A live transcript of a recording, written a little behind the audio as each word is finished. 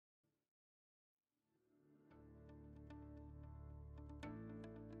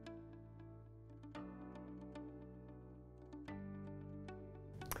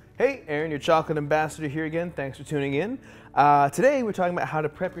Hey, Aaron, your chocolate ambassador here again. Thanks for tuning in. Today we're talking about how to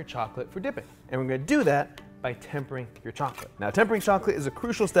prep your chocolate for dipping. And we're going to do that by tempering your chocolate. Now, tempering chocolate is a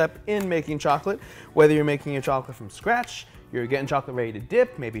crucial step in making chocolate. Whether you're making your chocolate from scratch, you're getting chocolate ready to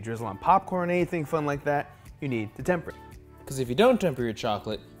dip, maybe drizzle on popcorn, anything fun like that, you need to temper it. Because if you don't temper your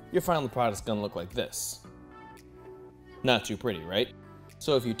chocolate, your final product's going to look like this. Not too pretty, right?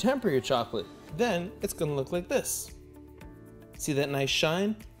 So if you temper your chocolate, then it's going to look like this. See that nice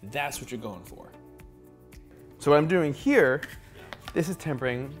shine? That's what you're going for. So what I'm doing here, this is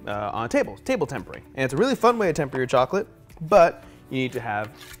tempering on a table tempering. And it's a really fun way to temper your chocolate, but you need to have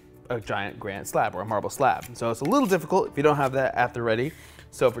a giant granite slab or a marble slab. So it's a little difficult if you don't have that at the ready.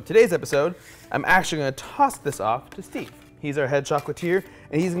 So for today's episode, I'm actually going to toss this off to Steve. He's our head chocolatier,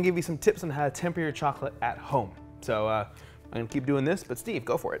 and he's going to give you some tips on how to temper your chocolate at home. So I'm going to keep doing this, but Steve,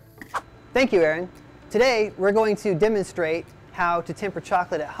 go for it. Thank you, Aaron. Today, we're going to demonstrate how to temper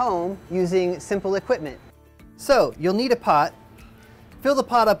chocolate at home using simple equipment. So, you'll need a pot. Fill the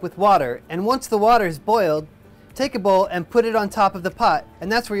pot up with water, and once the water is boiled, take a bowl and put it on top of the pot, and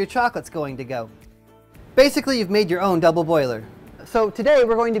that's where your chocolate's going to go. Basically, you've made your own double boiler. So today,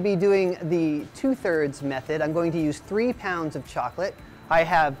 we're going to be doing the 2/3 method. I'm going to use 3 pounds of chocolate. I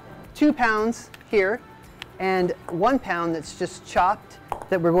have 2 pounds here, and 1 pound that's just chopped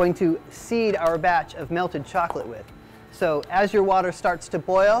that we're going to seed our batch of melted chocolate with. So as your water starts to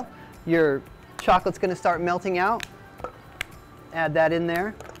boil, your chocolate's going to start melting out. Add that in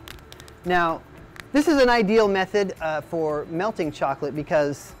there. Now, this is an ideal method for melting chocolate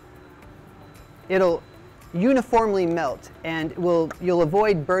because it'll uniformly melt and you'll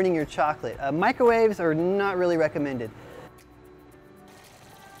avoid burning your chocolate. Microwaves are not really recommended.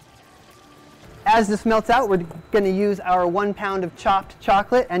 As this melts out, we're going to use our 1 pound of chopped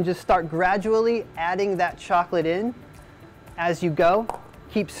chocolate and just start gradually adding that chocolate in as you go.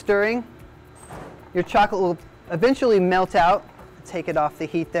 Keep stirring. Your chocolate will eventually melt out. Take it off the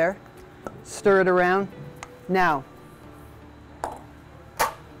heat there. Stir it around. Now,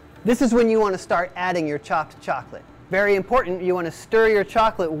 this is when you want to start adding your chopped chocolate. Very important, you want to stir your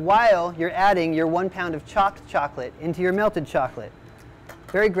chocolate while you're adding your 1 pound of chopped chocolate into your melted chocolate.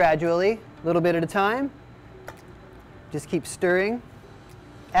 Very gradually, a little bit at a time. Just keep stirring,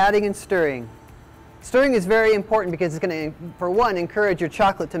 adding and stirring. Stirring is very important because it's going to, for one, encourage your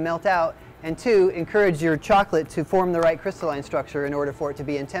chocolate to melt out, and two, encourage your chocolate to form the right crystalline structure in order for it to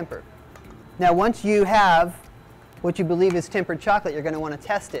be in temper. Now, once you have what you believe is tempered chocolate, you're going to want to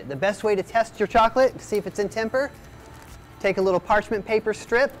test it. The best way to test your chocolate, to see if it's in temper, take a little parchment paper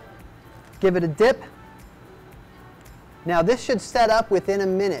strip, give it a dip. Now, this should set up within a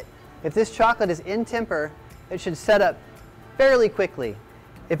minute. If this chocolate is in temper, it should set up fairly quickly.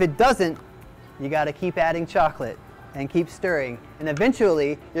 If it doesn't, you got to keep adding chocolate and keep stirring. And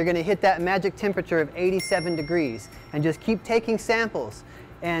eventually, you're going to hit that magic temperature of 87 degrees. And just keep taking samples.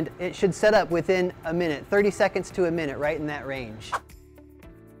 And it should set up within a minute, 30 seconds to a minute, right in that range.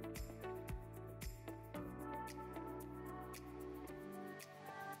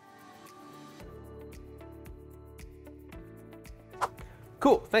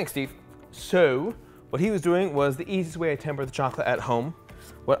 Cool, thanks, Steve. So, what he was doing was the easiest way to temper the chocolate at home.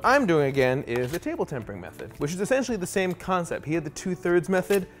 What I'm doing again is the table tempering method, which is essentially the same concept. He had the 2/3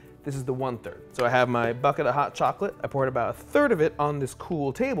 method, this is the 1/3. So I have my bucket of hot chocolate, I poured about 1/3 of it on this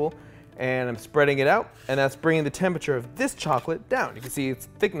cool table, and I'm spreading it out, and that's bringing the temperature of this chocolate down. You can see its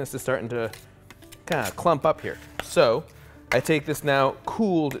thickness is starting to kind of clump up here. So I take this now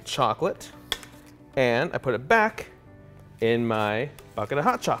cooled chocolate, and I put it back in my bucket of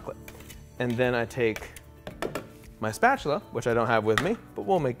hot chocolate. And then I take my spatula, which I don't have with me, but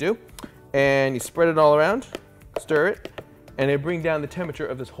we'll make do, and you spread it all around, stir it, and it brings down the temperature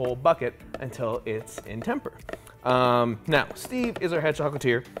of this whole bucket until it's in temper. Now, Steve is our head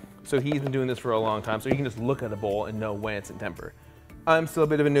chocolatier, so he's been doing this for a long time, so he can just look at a bowl and know when it's in temper. I'm still a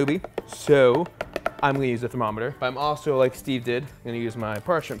bit of a newbie, so I'm gonna use a thermometer, but I'm also, like Steve did, gonna use my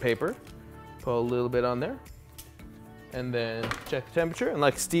parchment paper, put a little bit on there, and then check the temperature, and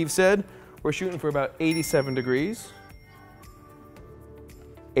like Steve said, we're shooting for about 87 degrees.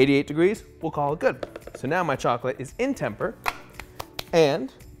 88 degrees, we'll call it good. So now my chocolate is in temper,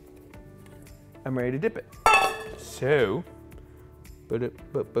 and I'm ready to dip it. So,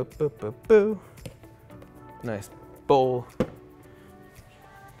 nice bowl,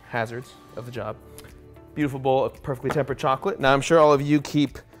 hazards of the job. Beautiful bowl of perfectly tempered chocolate. Now I'm sure all of you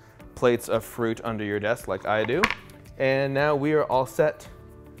keep plates of fruit under your desk like I do. And now we are all set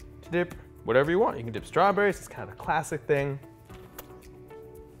to dip whatever you want. You can dip strawberries, it's kind of a classic thing.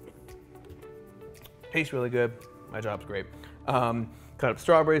 Tastes really good. My job's great. cut up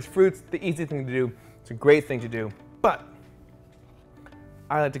strawberries, fruits, the easy thing to do. It's a great thing to do, but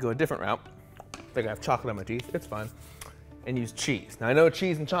I like to go a different route. Like I have chocolate on my teeth, it's fine, and use cheese. Now I know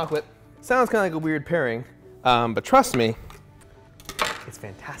cheese and chocolate sounds kind of like a weird pairing, but trust me, it's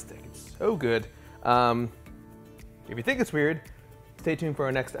fantastic. It's so good. If you think it's weird, stay tuned for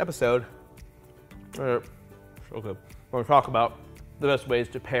our next episode. So good. We're going to talk about the best ways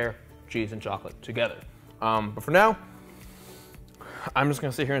to pair cheese and chocolate together. But for now, I'm just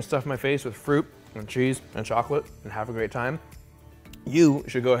going to sit here and stuff my face with fruit and cheese and chocolate and have a great time. You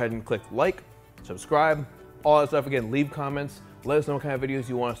should go ahead and click like, subscribe, all that stuff. Again, leave comments. Let us know what kind of videos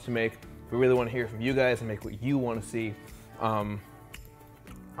you want us to make. We really want to hear from you guys and make what you want to see. I'm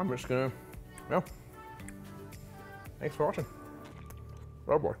just gonna, thanks for watching.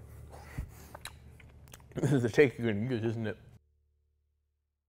 Oh boy. This is the take you're gonna use, isn't it?